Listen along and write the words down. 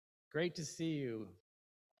Great to see you,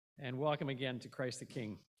 and welcome again to Christ the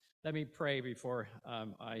King. Let me pray before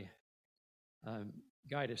I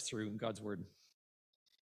guide us through God's Word.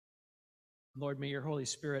 Lord, may your Holy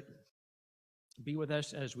Spirit be with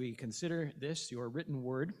us as we consider this, your written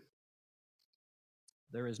Word.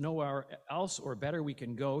 There is nowhere else or better we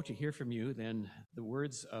can go to hear from you than the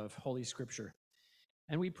words of Holy Scripture.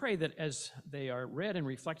 And we pray that as they are read and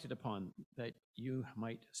reflected upon, that you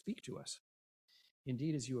might speak to us,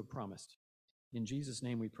 indeed as you have promised. In Jesus'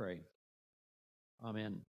 name we pray.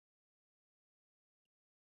 Amen.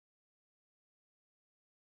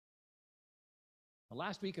 The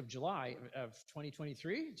last week of July of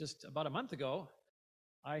 2023, just about a month ago,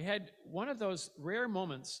 I had one of those rare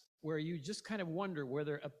moments where you just kind of wonder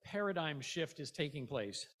whether a paradigm shift is taking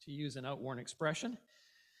place, to use an outworn expression,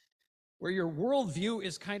 where your worldview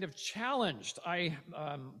is kind of challenged. I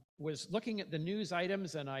was looking at the news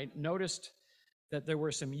items and I noticed that there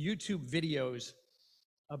were some YouTube videos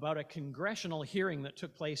about a congressional hearing that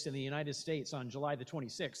took place in the United States on July the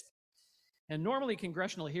 26th. And normally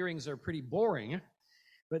congressional hearings are pretty boring,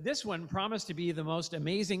 but this one promised to be the most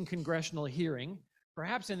amazing congressional hearing,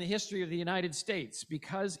 perhaps in the history of the United States,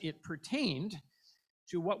 because it pertained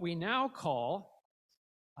to what we now call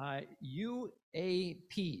UAPs,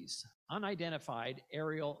 unidentified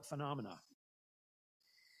aerial phenomena.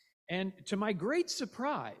 And to my great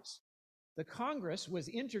surprise, the Congress was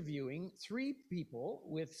interviewing three people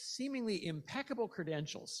with seemingly impeccable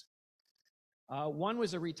credentials. One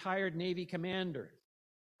was a retired Navy commander.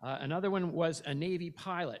 Another one was a Navy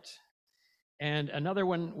pilot. And another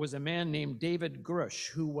one was a man named David Grush,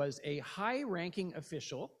 who was a high-ranking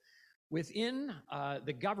official within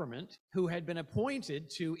the government who had been appointed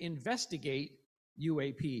to investigate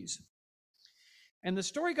UAPs. And the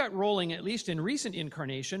story got rolling, at least in recent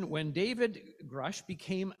incarnation, when David Grush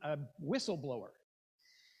became a whistleblower.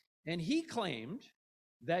 And he claimed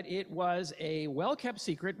that it was a well-kept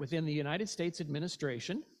secret within the United States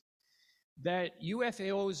administration that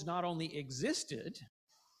UFOs not only existed,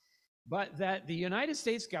 but that the United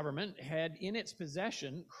States government had in its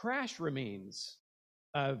possession crash remains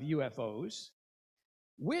of UFOs,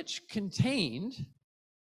 which contained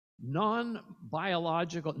non-human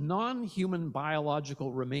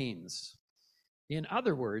biological remains. In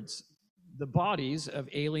other words, the bodies of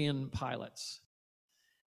alien pilots.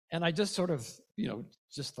 And I just sort of,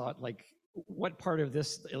 just thought, like, what part of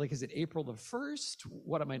this, like, is it April the 1st?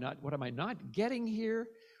 What am I not getting here?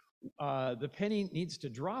 The penny needs to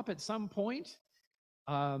drop at some point.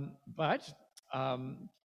 But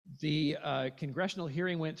the congressional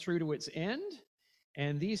hearing went through to its end.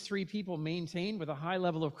 And these three people maintained with a high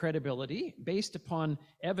level of credibility based upon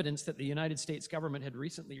evidence that the United States government had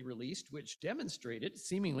recently released, which demonstrated,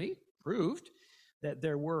 seemingly proved, that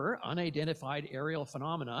there were unidentified aerial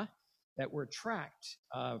phenomena that were tracked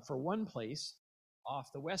for one place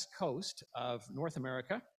off the west coast of North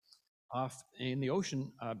America, off in the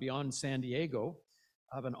ocean beyond San Diego,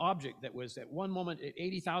 of an object that was at one moment at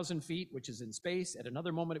 80,000 feet, which is in space. At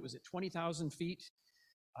another moment, it was at 20,000 feet.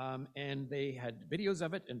 And they had videos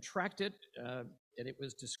of it and tracked it, and it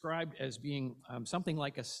was described as being something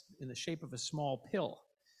like in the shape of a small pill.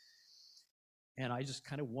 And I just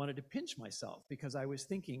kind of wanted to pinch myself, because I was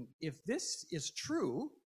thinking, if this is true,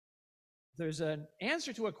 there's an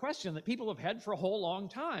answer to a question that people have had for a whole long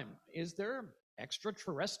time. Is there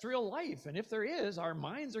extraterrestrial life? And if there is, our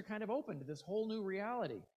minds are kind of open to this whole new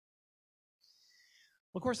reality.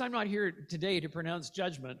 Of course, I'm not here today to pronounce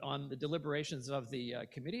judgment on the deliberations of the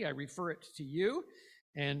committee. I refer it to you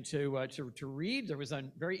and to read. There was a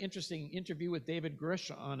very interesting interview with David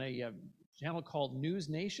Grush on a channel called News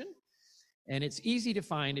Nation, and it's easy to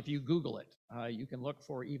find if you Google it. You can look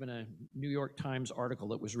for even a New York Times article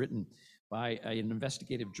that was written by an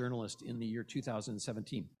investigative journalist in the year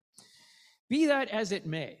 2017. Be that as it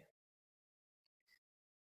may,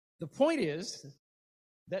 the point is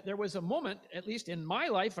that there was a moment, at least in my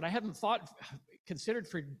life, that I hadn't considered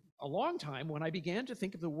for a long time, when I began to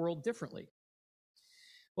think of the world differently.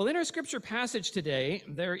 Well, in our scripture passage today,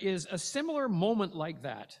 there is a similar moment like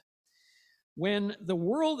that, when the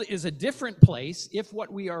world is a different place if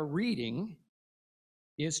what we are reading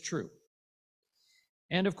is true.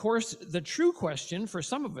 And of course, the true question for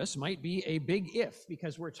some of us might be a big if,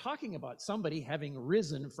 because we're talking about somebody having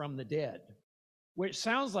risen from the dead, which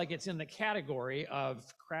sounds like it's in the category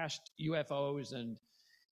of crashed UFOs and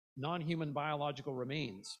non-human biological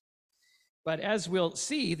remains. But as we'll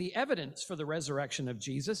see, the evidence for the resurrection of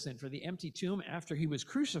Jesus and for the empty tomb after he was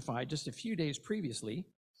crucified just a few days previously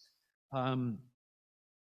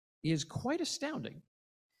is quite astounding.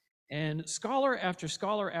 And scholar after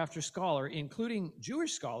scholar after scholar, including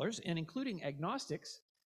Jewish scholars and including agnostics,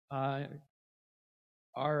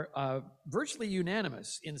 are virtually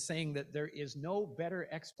unanimous in saying that there is no better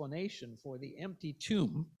explanation for the empty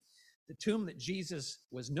tomb, the tomb that Jesus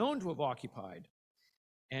was known to have occupied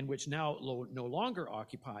and which now no longer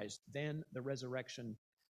occupies, than the resurrection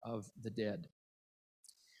of the dead.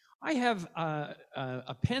 I have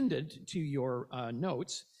appended to your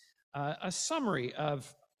notes a summary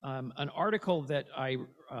of an article that I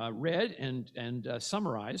read and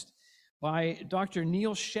summarized by Dr.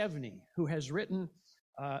 Neil Shevney, who has written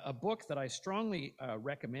a book that I strongly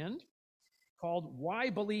recommend called Why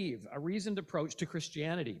Believe? A Reasoned Approach to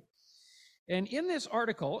Christianity. And in this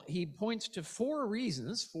article, he points to 4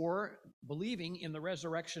 reasons for believing in the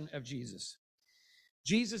resurrection of Jesus: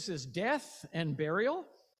 Jesus' death and burial,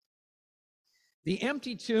 the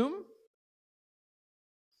empty tomb,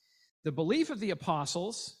 the belief of the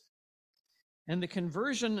apostles, and the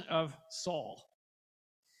conversion of Saul.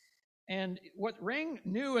 And what rang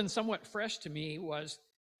new and somewhat fresh to me was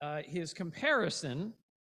his comparison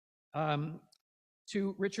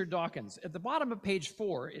to Richard Dawkins. At the bottom of page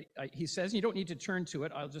 4, he says, you don't need to turn to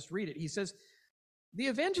it, I'll just read it. He says, the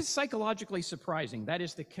event is psychologically surprising. That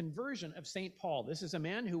is the conversion of St. Paul. This is a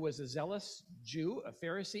man who was a zealous Jew, a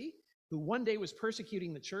Pharisee, who one day was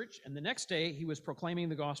persecuting the church, and the next day he was proclaiming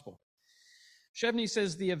the gospel. Shevney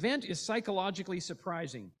says, the event is psychologically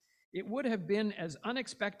surprising. It would have been as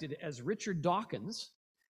unexpected as Richard Dawkins,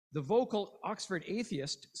 the vocal Oxford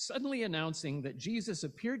atheist, suddenly announcing that Jesus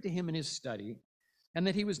appeared to him in his study and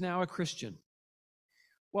that he was now a Christian.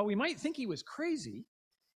 While we might think he was crazy,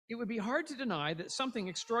 it would be hard to deny that something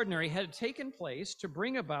extraordinary had taken place to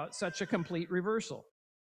bring about such a complete reversal.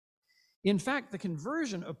 In fact, the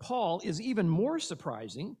conversion of Paul is even more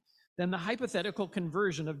surprising than the hypothetical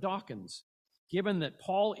conversion of Dawkins, given that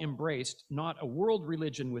Paul embraced not a world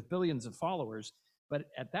religion with billions of followers, but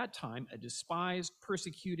at that time a despised,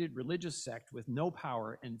 persecuted religious sect with no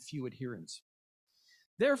power and few adherents.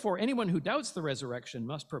 Therefore, anyone who doubts the resurrection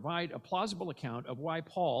must provide a plausible account of why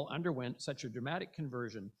Paul underwent such a dramatic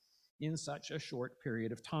conversion in such a short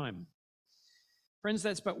period of time. Friends,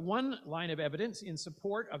 that's but one line of evidence in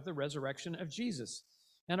support of the resurrection of Jesus.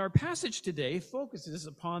 And our passage today focuses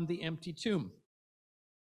upon the empty tomb.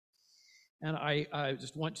 And I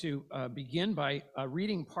just want to begin by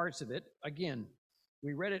reading parts of it. Again,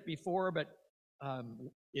 we read it before, but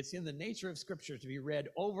it's in the nature of Scripture to be read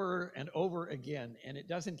over and over again, and it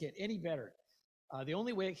doesn't get any better. The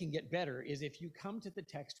only way it can get better is if you come to the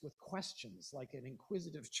text with questions like an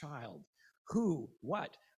inquisitive child. Who,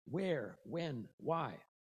 what, where, when, why?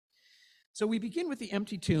 So we begin with the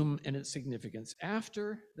empty tomb and its significance.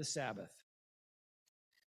 After the Sabbath,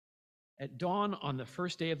 at dawn on the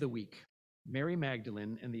first day of the week, Mary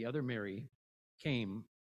Magdalene and the other Mary came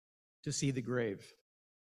to see the grave.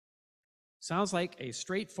 Sounds like a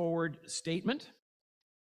straightforward statement,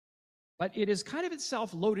 but it is kind of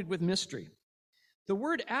itself loaded with mystery. The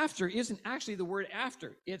word after isn't actually the word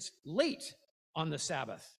after. It's late on the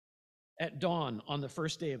Sabbath, at dawn on the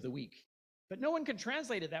first day of the week. But no one can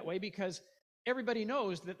translate it that way because everybody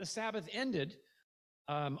knows that the Sabbath ended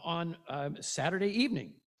on Saturday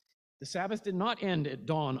evening. The Sabbath did not end at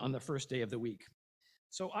dawn on the first day of the week.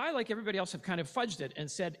 So I, like everybody else, have kind of fudged it and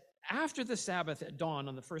said after the Sabbath at dawn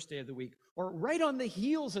on the first day of the week, or right on the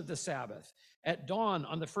heels of the Sabbath at dawn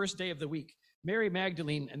on the first day of the week, Mary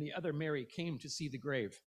Magdalene and the other Mary came to see the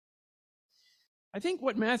grave. I think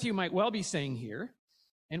what Matthew might well be saying here,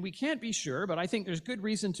 and we can't be sure, but I think there's good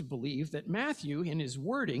reason to believe that Matthew, in his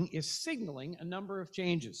wording, is signaling a number of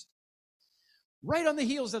changes. Right on the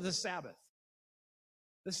heels of the Sabbath.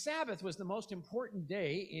 The Sabbath was the most important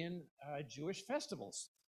day in Jewish festivals.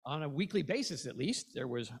 On a weekly basis, at least. There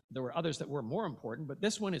were others that were more important, but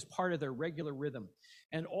this one is part of their regular rhythm.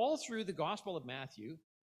 And all through the Gospel of Matthew,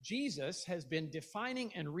 Jesus has been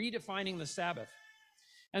defining and redefining the Sabbath.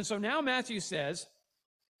 And so now Matthew says,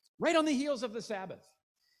 right on the heels of the Sabbath.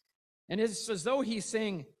 And it's as though he's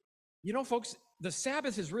saying, you know, folks, the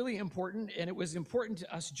Sabbath is really important, and it was important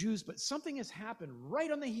to us Jews, but something has happened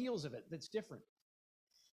right on the heels of it that's different.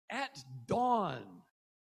 At dawn,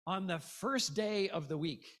 on the first day of the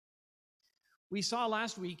week. We saw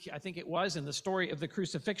last week, I think it was, in the story of the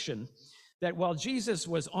crucifixion, that while Jesus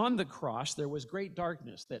was on the cross, there was great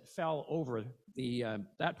darkness that fell over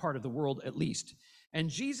that part of the world at least. And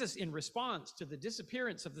Jesus, in response to the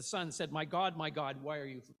disappearance of the sun, said, my God,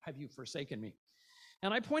 why have you forsaken me?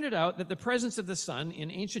 And I pointed out that the presence of the sun in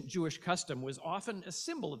ancient Jewish custom was often a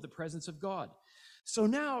symbol of the presence of God. So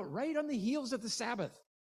now, right on the heels of the Sabbath,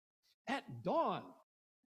 at dawn,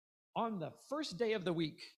 on the first day of the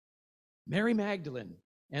week, Mary Magdalene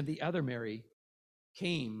and the other Mary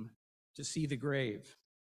came to see the grave.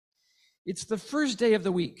 It's the first day of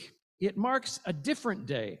the week. It marks a different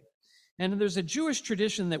day. And there's a Jewish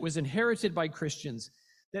tradition that was inherited by Christians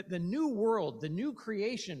that the new world, the new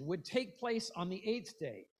creation, would take place on the 8th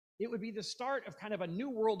day. It would be the start of kind of a new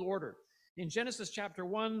world order. In Genesis chapter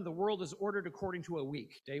 1, the world is ordered according to a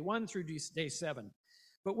week, day 1 through day 7.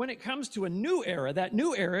 But when it comes to a new era, that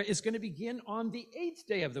new era is going to begin on the 8th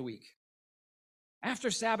day of the week.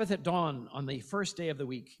 After Sabbath at dawn on the first day of the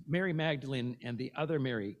week, Mary Magdalene and the other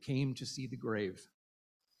Mary came to see the grave.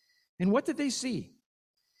 And what did they see?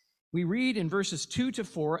 We read in verses 2 to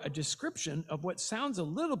 4 a description of what sounds a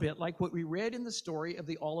little bit like what we read in the story of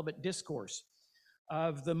the Olivet Discourse,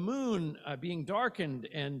 of the moon being darkened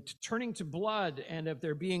and turning to blood, and of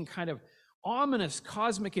there being kind of ominous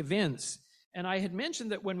cosmic events. And I had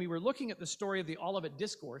mentioned that when we were looking at the story of the Olivet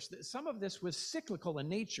Discourse, that some of this was cyclical in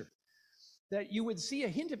nature, that you would see a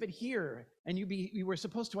hint of it here, and you were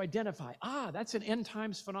supposed to identify, that's an end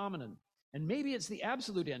times phenomenon. And maybe it's the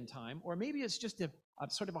absolute end time, or maybe it's just a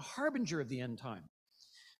sort of a harbinger of the end time.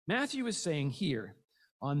 Matthew is saying here,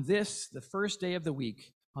 on this, the first day of the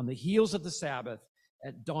week, on the heels of the Sabbath,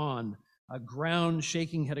 at dawn, a ground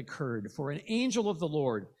shaking had occurred, for an angel of the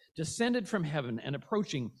Lord descended from heaven and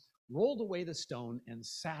approaching, rolled away the stone and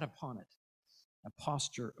sat upon it, a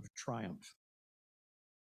posture of triumph.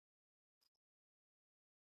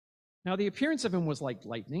 Now, the appearance of him was like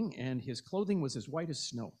lightning, and his clothing was as white as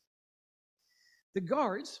snow. The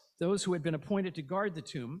guards, those who had been appointed to guard the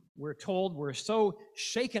tomb, we're told were so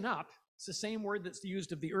shaken up, it's the same word that's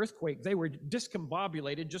used of the earthquake, they were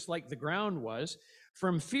discombobulated, just like the ground was,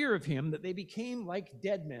 from fear of him, that they became like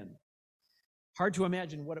dead men. Hard to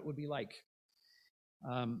imagine what it would be like.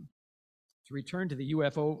 To return to the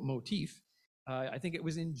UFO motif, I think it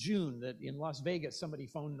was in June that in Las Vegas, somebody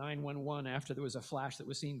phoned 911 after there was a flash that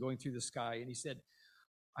was seen going through the sky. And he said,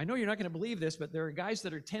 I know you're not going to believe this, but there are guys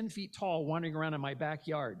that are 10 feet tall wandering around in my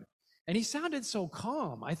backyard. And he sounded so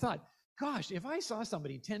calm. I thought, gosh, if I saw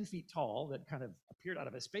somebody 10 feet tall that kind of appeared out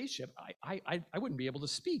of a spaceship, I wouldn't be able to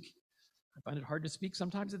speak. I find it hard to speak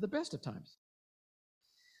sometimes at the best of times.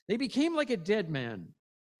 They became like a dead man.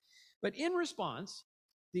 But in response,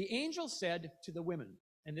 the angel said to the women,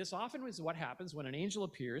 and this often is what happens when an angel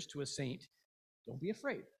appears to a saint, don't be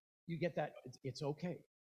afraid. You get that, it's okay.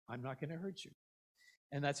 I'm not going to hurt you.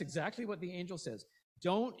 And that's exactly what the angel says.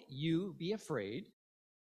 Don't you be afraid.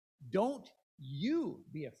 Don't you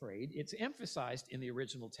be afraid. It's emphasized in the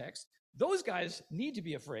original text. Those guys need to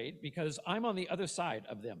be afraid because I'm on the other side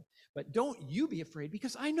of them. But don't you be afraid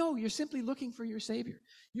because I know you're simply looking for your Savior.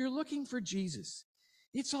 You're looking for Jesus.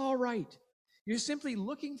 It's all right. You're simply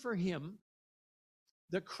looking for him,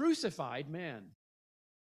 the crucified man.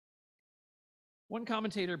 One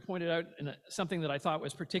commentator pointed out something that I thought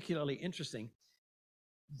was particularly interesting.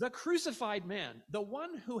 The crucified man, the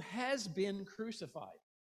one who has been crucified.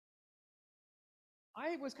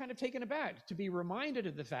 I was kind of taken aback to be reminded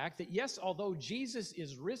of the fact that, yes, although Jesus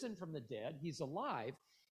is risen from the dead, he's alive,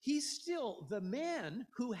 he's still the man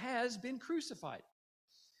who has been crucified.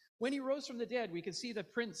 When he rose from the dead, we could see the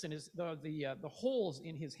prints in the holes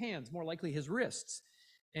in his hands, more likely his wrists,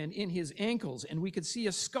 and in his ankles, and we could see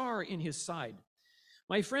a scar in his side.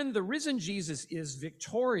 My friend, the risen Jesus is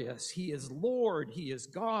victorious. He is Lord. He is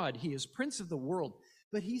God. He is Prince of the world.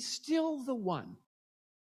 But he's still the one,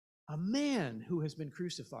 a man who has been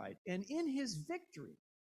crucified. And in his victory,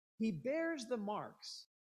 he bears the marks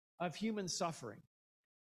of human suffering.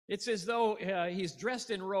 It's as though he's dressed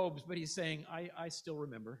in robes, but he's saying, I still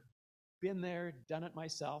remember. Been there, done it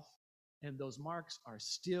myself, and those marks are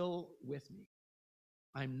still with me.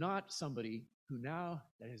 I'm not somebody who now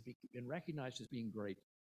that has been recognized as being great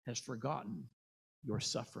has forgotten your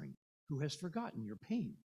suffering, who has forgotten your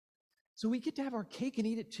pain. So we get to have our cake and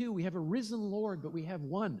eat it too. We have a risen Lord, but we have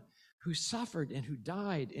one who suffered and who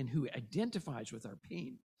died and who identifies with our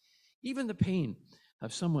pain. Even the pain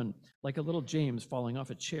of someone like a little James falling off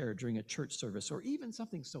a chair during a church service, or even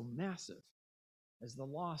something so massive as the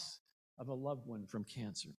loss of a loved one from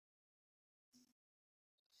cancer.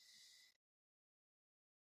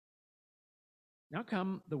 Now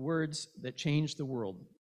come the words that change the world.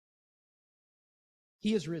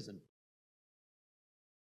 He is risen.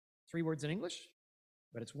 3 words in English,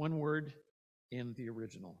 but it's 1 word in the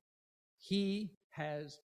original. He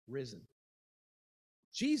has risen.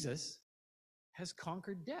 Jesus has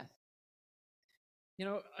conquered death. You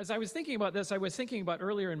know, as I was thinking about this, I was thinking about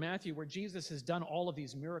earlier in Matthew where Jesus has done all of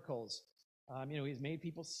these miracles. He's made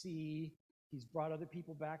people see. He's brought other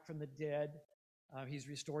people back from the dead. He's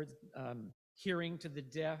restored hearing to the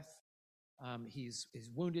deaf. He's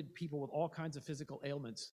wounded people with all kinds of physical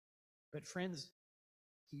ailments. But friends,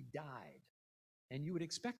 he died. And you would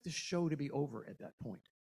expect the show to be over at that point.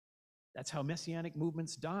 That's how messianic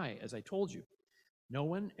movements die, as I told you. No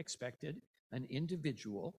one expected an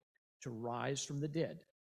individual to rise from the dead.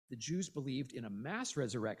 The Jews believed in a mass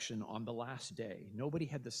resurrection on the last day. Nobody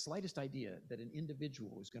had the slightest idea that an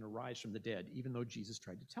individual was going to rise from the dead, even though Jesus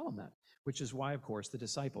tried to tell them that, which is why, of course, the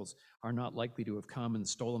disciples are not likely to have come and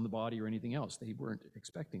stolen the body or anything else. They weren't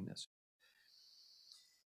expecting this.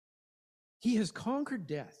 He has conquered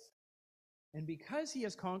death. And because he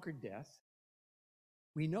has conquered death,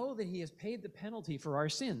 we know that he has paid the penalty for our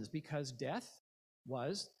sins, because death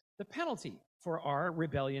was the penalty for our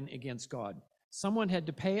rebellion against God. Someone had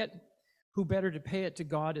to pay it. Who better to pay it to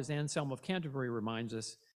God, as Anselm of Canterbury reminds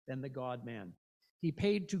us, than the God-man? He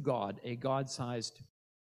paid to God a God-sized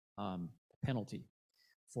penalty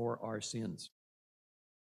for our sins.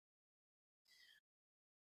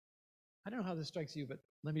 I don't know how this strikes you, but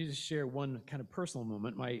let me just share one kind of personal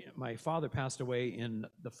moment. My father passed away in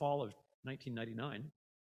the fall of 1999.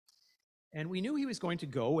 And we knew he was going to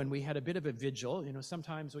go, and we had a bit of a vigil. You know,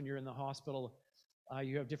 sometimes when you're in the hospital,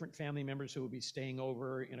 you have different family members who will be staying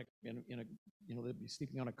over in a they'll be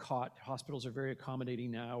sleeping on a cot. Hospitals are very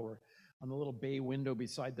accommodating now, or on the little bay window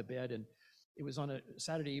beside the bed. And it was on a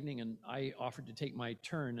Saturday evening, and I offered to take my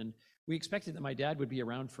turn. And we expected that my dad would be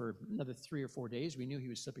around for another 3 or 4 days. We knew he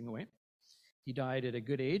was slipping away. He died at a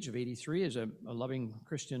good age of 83 as a loving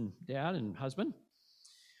Christian dad and husband.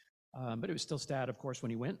 But it was still sad, of course, when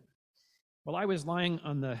he went. Well, I was lying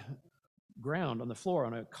on the ground, on the floor,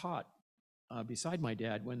 on a cot beside my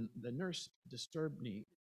dad when the nurse disturbed me,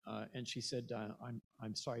 and she said,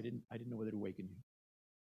 "I'm sorry, I didn't know whether to waken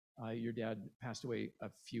you. Your dad passed away a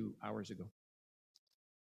few hours ago."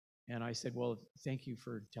 And I said, "Well, thank you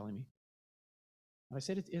for telling me." I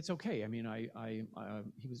said, "It's okay. I mean,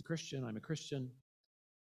 he was a Christian. I'm a Christian.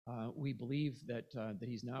 We believe that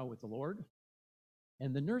he's now with the Lord."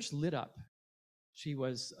 And the nurse lit up. She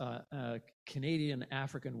was a Canadian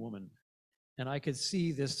African woman. And I could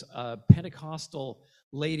see this Pentecostal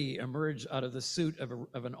lady emerge out of the suit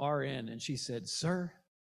of an RN. And she said, "Sir,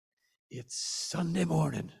 it's Sunday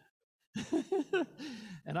morning."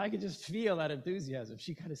 And I could just feel that enthusiasm.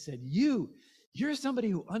 She kind of said, you're somebody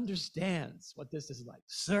who understands what this is like.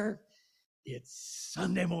 "Sir, it's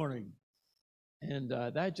Sunday morning." And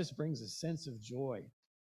that just brings a sense of joy.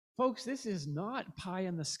 Folks, this is not pie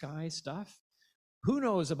in the sky stuff. Who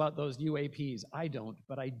knows about those UAPs? I don't,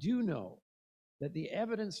 but I do know that the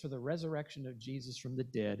evidence for the resurrection of Jesus from the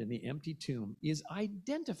dead and the empty tomb is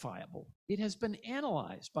identifiable. It has been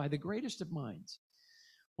analyzed by the greatest of minds.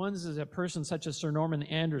 One is a person such as Sir Norman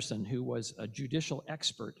Anderson, who was a judicial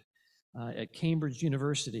expert at Cambridge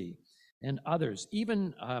University, and others.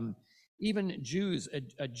 Even Jews,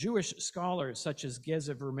 a Jewish scholar such as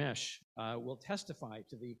Geza Vermesh will testify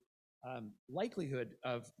to the likelihood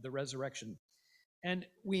of the resurrection. And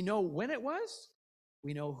we know when it was,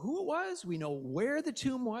 we know who it was, we know where the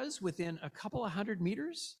tomb was within a couple of 100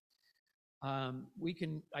 meters. We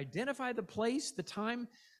can identify the place, the time.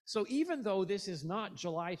 So even though this is not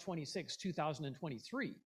July 26,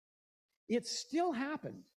 2023, it still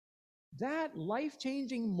happened. That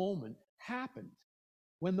life-changing moment happened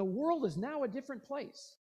when the world is now a different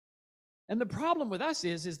place. And the problem with us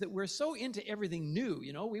is that we're so into everything new.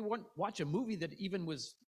 You know, we watch a movie that even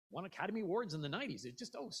won Academy Awards in the 90s. It's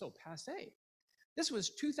just, so passé. This was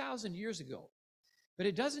 2,000 years ago. But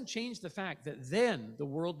it doesn't change the fact that then the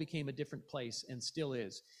world became a different place, and still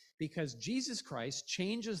is, because Jesus Christ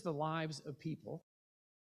changes the lives of people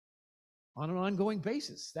on an ongoing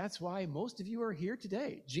basis. That's why most of you are here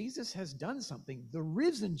today. Jesus has done something. The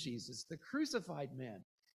risen Jesus, the crucified man,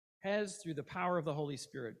 has, through the power of the Holy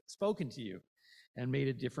Spirit, spoken to you and made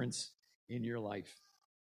a difference in your life.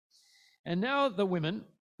 And now the women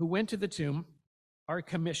who went to the tomb are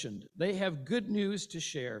commissioned. They have good news to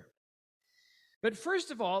share. But first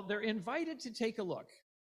of all, they're invited to take a look.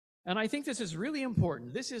 And I think this is really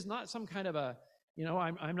important. This is not some kind of a,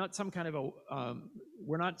 I'm not some kind of a,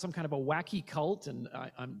 we're not some kind of a wacky cult, and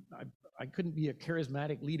I couldn't be a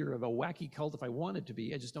charismatic leader of a wacky cult if I wanted to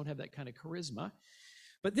be. I just don't have that kind of charisma.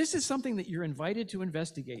 But this is something that you're invited to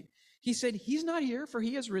investigate. He said, "He's not here, for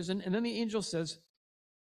he has risen." And then the angel says,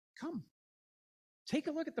 "Come, take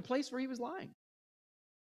a look at the place where he was lying.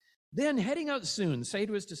 Then, heading out soon, say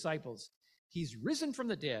to his disciples, 'He's risen from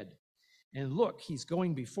the dead, and look, he's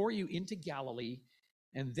going before you into Galilee,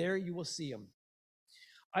 and there you will see him.'"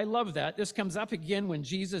 I love that. This comes up again when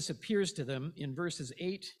Jesus appears to them in verses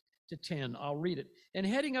 8 to 10. I'll read it. "And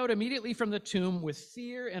heading out immediately from the tomb with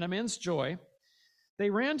fear and immense joy, They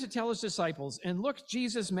ran to tell his disciples, and look,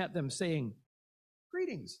 Jesus met them, saying,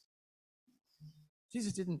 "Greetings."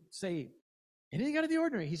 Jesus didn't say anything out of the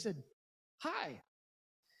ordinary. He said, "Hi."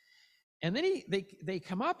 And then they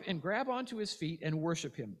come up and grab onto his feet and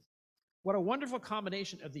worship him. What a wonderful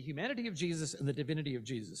combination of the humanity of Jesus and the divinity of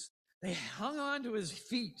Jesus. They hung on to his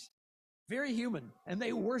feet, very human, and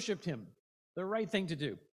they worshiped him, the right thing to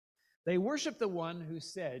do. They worshiped the one who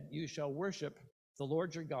said, "You shall worship the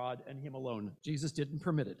Lord your God and him alone." Jesus didn't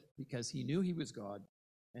permit it because he knew he was God,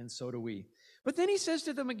 and so do we. But then he says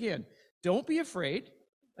to them again, "Don't be afraid,"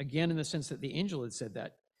 again in the sense that the angel had said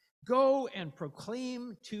that. "Go and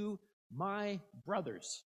proclaim to my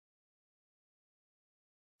brothers."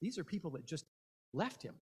 These are people that just left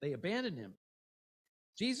him. They abandoned him.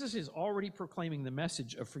 Jesus is already proclaiming the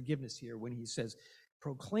message of forgiveness here when he says,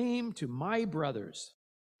 "Proclaim to my brothers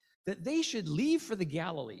that they should leave for the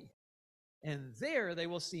Galilee, and there they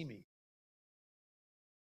will see me."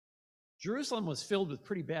 Jerusalem was filled with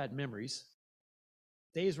pretty bad memories.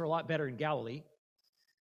 Days were a lot better in Galilee.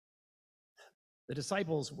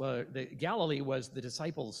 Galilee was the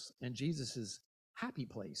disciples and Jesus's happy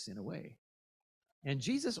place in a way. And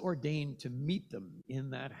Jesus ordained to meet them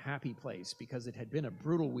in that happy place because it had been a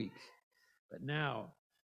brutal week. But now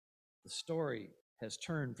the story has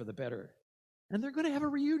turned for the better. And they're going to have a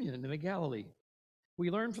reunion in the Galilee. We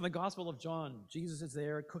learn from the Gospel of John, Jesus is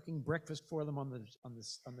there cooking breakfast for them on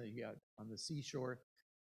the seashore.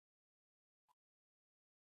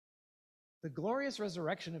 The glorious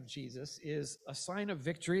resurrection of Jesus is a sign of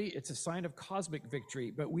victory. It's a sign of cosmic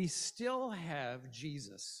victory, but we still have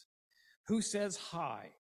Jesus who says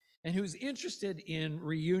hi and who's interested in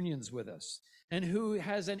reunions with us and who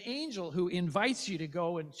has an angel who invites you to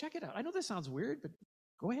go and check it out. I know this sounds weird, but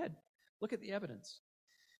go ahead. Look at the evidence.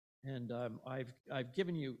 And I've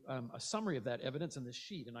given you a summary of that evidence in this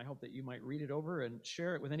sheet, and I hope that you might read it over and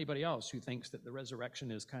share it with anybody else who thinks that the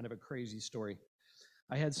resurrection is kind of a crazy story.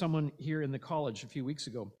 I had someone here in the college a few weeks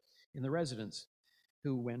ago in the residence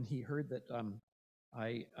who, when he heard that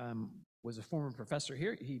I was a former professor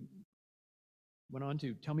here, he went on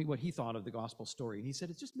to tell me what he thought of the gospel story. And he said,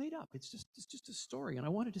 "It's just made up. It's just a story." And I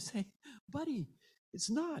wanted to say, "Buddy, it's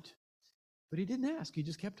not." But he didn't ask. He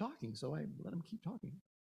just kept talking. So I let him keep talking.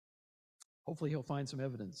 Hopefully he'll find some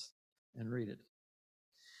evidence and read it.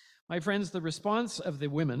 My friends, the response of the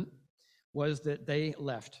women was that they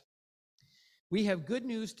left. We have good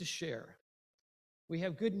news to share. We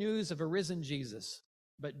have good news of a risen Jesus.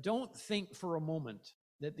 But don't think for a moment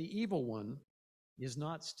that the evil one is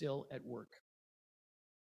not still at work.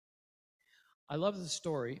 I love the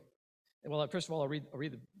story. Well, first of all, I'll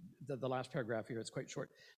read the last paragraph here. It's quite short.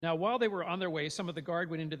 "Now, while they were on their way, some of the guard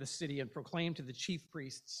went into the city and proclaimed to the chief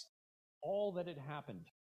priests all that had happened."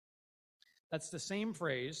 That's the same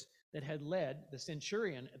phrase that had led the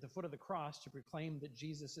centurion at the foot of the cross to proclaim that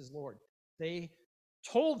Jesus is Lord. They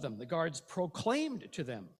told them, the guards proclaimed to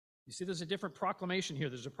them. You see, there's a different proclamation here.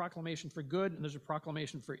 There's a proclamation for good and there's a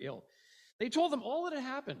proclamation for ill. They told them all that had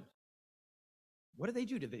happened. What did they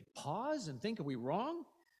do? Did they pause and think, are we wrong?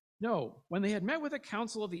 No. When they had met with a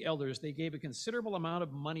council of the elders, they gave a considerable amount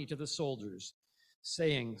of money to the soldiers,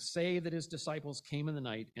 saying, "Say that his disciples came in the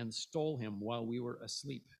night and stole him while we were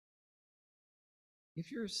asleep."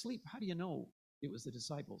 If you're asleep, how do you know it was the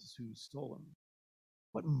disciples who stole him?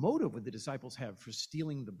 What motive would the disciples have for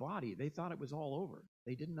stealing the body? They thought it was all over.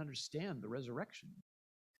 They didn't understand the resurrection.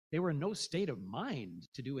 They were in no state of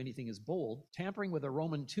mind to do anything as bold. Tampering with a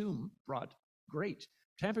Roman tomb brought great.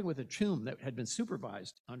 Tampering with a tomb that had been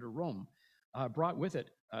supervised under Rome brought with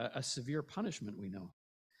it a severe punishment, we know.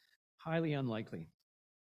 Highly unlikely.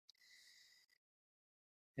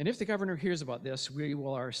 And if the governor hears about this, we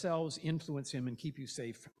will ourselves influence him and keep you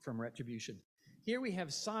safe from retribution. Here we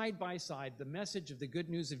have side by side the message of the good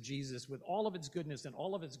news of Jesus with all of its goodness and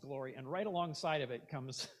all of its glory, and right alongside of it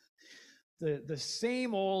comes the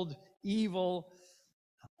same old evil,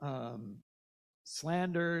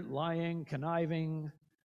 slander, lying, conniving,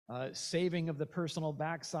 saving of the personal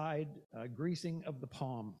backside, greasing of the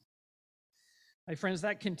palm. My friends,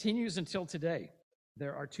 that continues until today.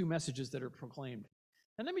 There are two messages that are proclaimed.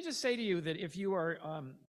 And let me just say to you that if you are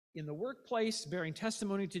in the workplace bearing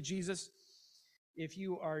testimony to Jesus, if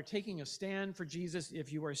you are taking a stand for Jesus,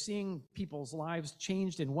 if you are seeing people's lives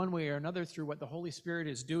changed in one way or another through what the Holy Spirit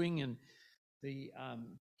is doing in the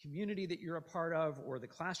community that you're a part of, or the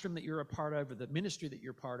classroom that you're a part of, or the ministry that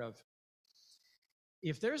you're part of,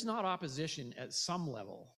 if there's not opposition at some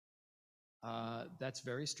level, that's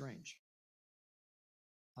very strange.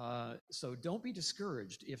 So don't be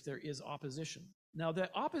discouraged if there is opposition. Now,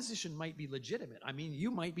 the opposition might be legitimate. I mean,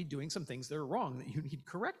 you might be doing some things that are wrong that you need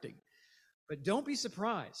correcting. But don't be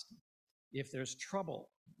surprised if there's trouble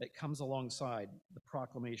that comes alongside the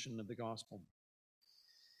proclamation of the gospel.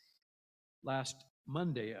 Last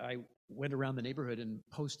Monday, I went around the neighborhood and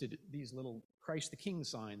posted these little Christ the King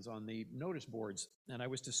signs on the notice boards, and I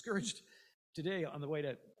was discouraged today on the way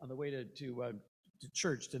to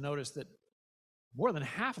church to notice that more than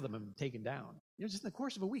half of them have been taken down. Just in the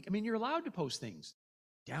course of a week. I mean, you're allowed to post things.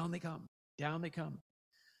 Down they come. Down they come.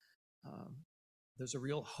 There's a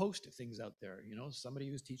real host of things out there. Somebody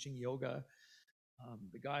who's teaching yoga.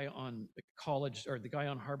 The guy on the college, or the guy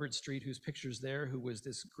on Harvard Street whose picture's there, who was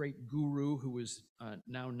this great guru who was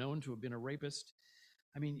now known to have been a rapist.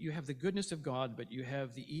 I mean, you have the goodness of God, but you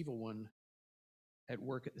have the evil one at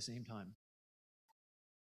work at the same time.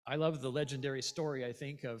 I love the legendary story, I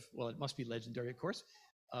think, of, well, it must be legendary, of course.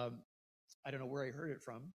 I don't know where I heard it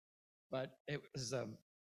from, but it was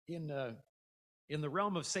in the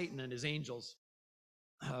realm of Satan and his angels.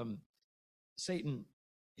 Satan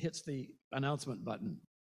hits the announcement button.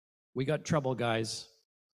 We got trouble, guys.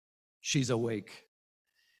 She's awake.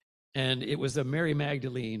 And it was a Mary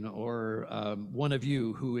Magdalene or one of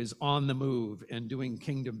you who is on the move and doing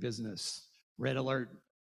kingdom business. Red alert.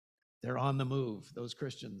 They're on the move, those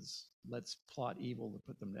Christians. Let's plot evil to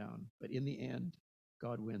put them down. But in the end,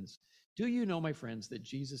 God wins. Do you know, my friends, that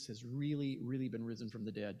Jesus has really, really been risen from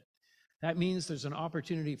the dead? That means there's an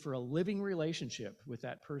opportunity for a living relationship with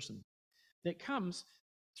that person that comes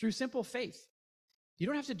through simple faith. You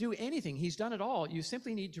don't have to do anything. He's done it all. You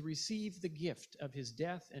simply need to receive the gift of his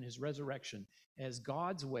death and his resurrection as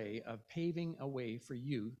God's way of paving a way for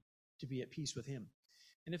you to be at peace with him.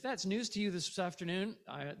 And if that's news to you this afternoon,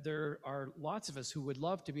 there are lots of us who would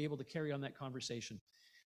love to be able to carry on that conversation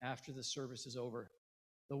after the service is over.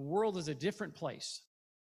 The world is a different place.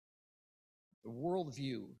 The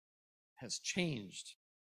worldview has changed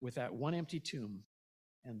with that one empty tomb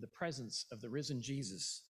and the presence of the risen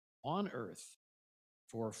Jesus on earth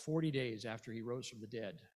for 40 days after he rose from the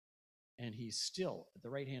dead. And he's still at the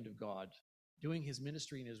right hand of God, doing his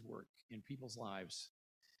ministry and his work in people's lives,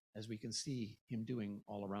 as we can see him doing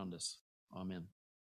all around us. Amen.